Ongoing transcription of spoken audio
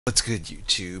What's good,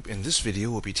 YouTube? In this video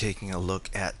we'll be taking a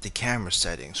look at the camera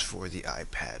settings for the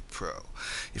iPad Pro.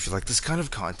 If you like this kind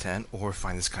of content or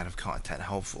find this kind of content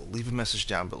helpful, leave a message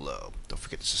down below. Don't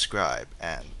forget to subscribe,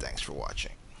 and thanks for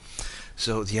watching.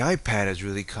 So the iPad has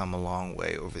really come a long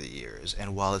way over the years,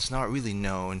 and while it's not really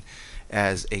known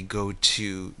as a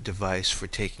go-to device for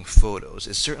taking photos,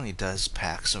 it certainly does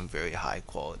pack some very high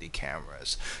quality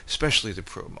cameras, especially the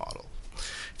Pro model.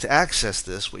 To access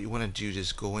this, what you want to do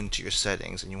is go into your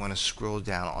settings and you want to scroll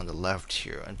down on the left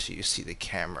here until you see the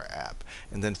camera app,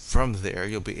 and then from there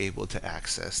you'll be able to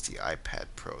access the iPad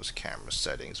Pro's camera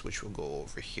settings, which we'll go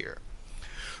over here.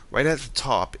 Right at the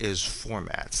top is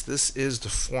formats. This is the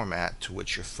format to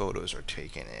which your photos are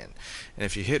taken in. And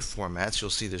if you hit formats, you'll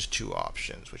see there's two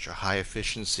options, which are high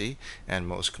efficiency and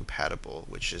most compatible,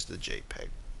 which is the JPEG.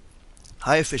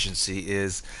 High efficiency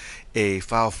is a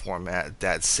file format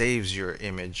that saves your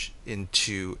image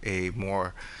into a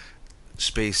more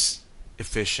space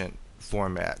efficient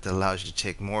format that allows you to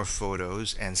take more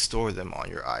photos and store them on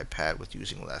your iPad with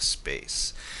using less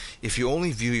space. If you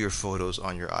only view your photos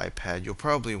on your iPad, you'll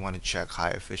probably want to check high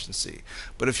efficiency.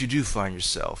 But if you do find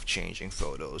yourself changing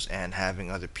photos and having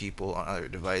other people on other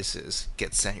devices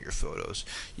get sent your photos,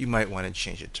 you might want to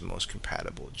change it to most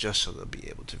compatible just so they'll be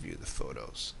able to view the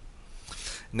photos.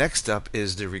 Next up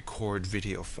is the record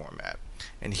video format,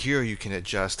 and here you can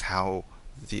adjust how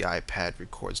the iPad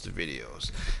records the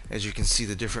videos. As you can see,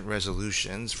 the different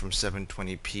resolutions from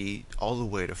 720p all the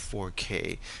way to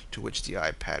 4K to which the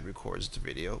iPad records the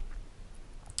video,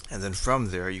 and then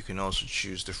from there you can also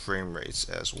choose the frame rates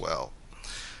as well.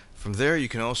 From there you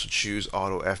can also choose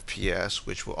auto FPS,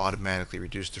 which will automatically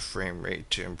reduce the frame rate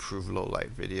to improve low light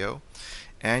video,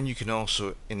 and you can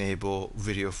also enable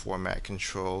video format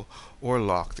control or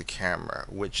lock the camera,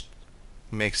 which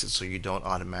makes it so you don't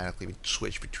automatically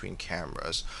switch between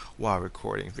cameras while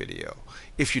recording video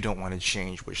if you don't want to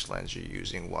change which lens you're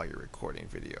using while you're recording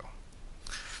video.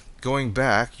 Going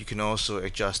back, you can also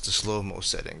adjust the slow-mo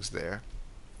settings there.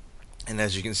 And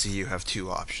as you can see, you have two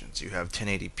options. You have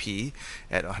 1080p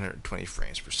at 120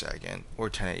 frames per second or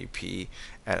 1080p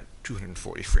at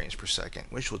 240 frames per second,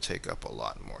 which will take up a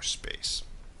lot more space.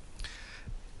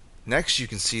 Next, you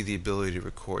can see the ability to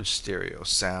record stereo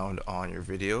sound on your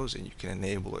videos, and you can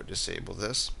enable or disable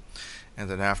this. And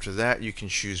then after that, you can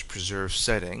choose preserve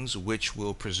settings, which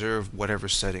will preserve whatever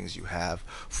settings you have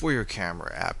for your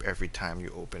camera app every time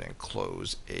you open and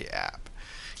close a app.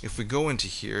 If we go into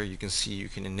here, you can see you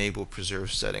can enable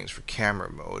preserve settings for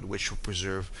camera mode, which will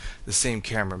preserve the same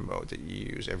camera mode that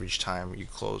you use every time you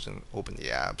close and open the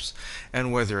apps,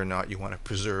 and whether or not you want to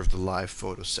preserve the live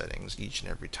photo settings each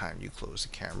and every time you close the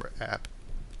camera app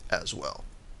as well.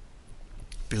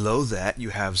 Below that, you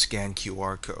have scan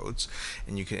QR codes,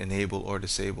 and you can enable or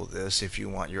disable this if you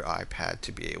want your iPad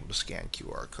to be able to scan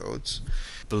QR codes.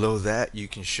 Below that, you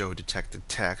can show detected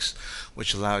text,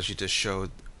 which allows you to show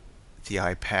the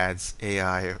iPad's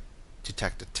AI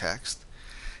detected text.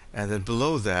 And then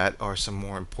below that are some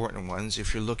more important ones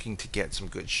if you're looking to get some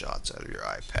good shots out of your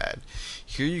iPad.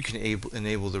 Here you can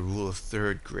enable the rule of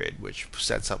third grid, which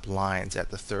sets up lines at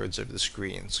the thirds of the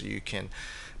screen so you can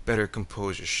better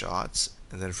compose your shots.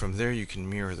 And then from there you can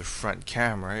mirror the front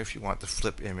camera if you want the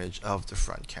flip image of the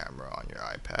front camera on your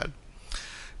iPad.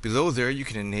 Below there you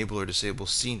can enable or disable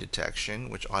scene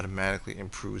detection, which automatically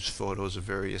improves photos of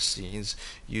various scenes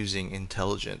using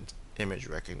intelligent image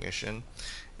recognition.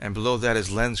 And below that is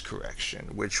lens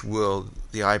correction, which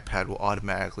the iPad will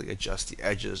automatically adjust the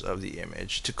edges of the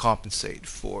image to compensate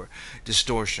for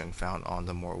distortion found on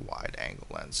the more wide angle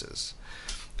lenses.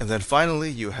 And then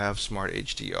finally you have Smart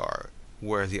HDR,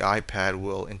 where the iPad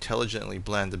will intelligently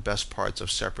blend the best parts of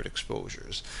separate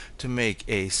exposures to make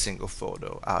a single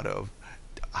photo out of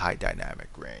high dynamic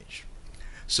range.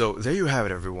 So there you have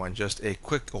it, everyone, just a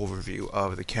quick overview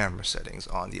of the camera settings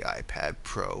on the iPad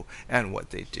Pro and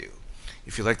what they do.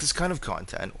 If you like this kind of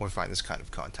content or find this kind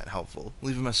of content helpful,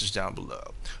 leave a message down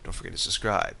below. Don't forget to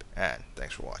subscribe, and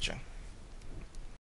thanks for watching.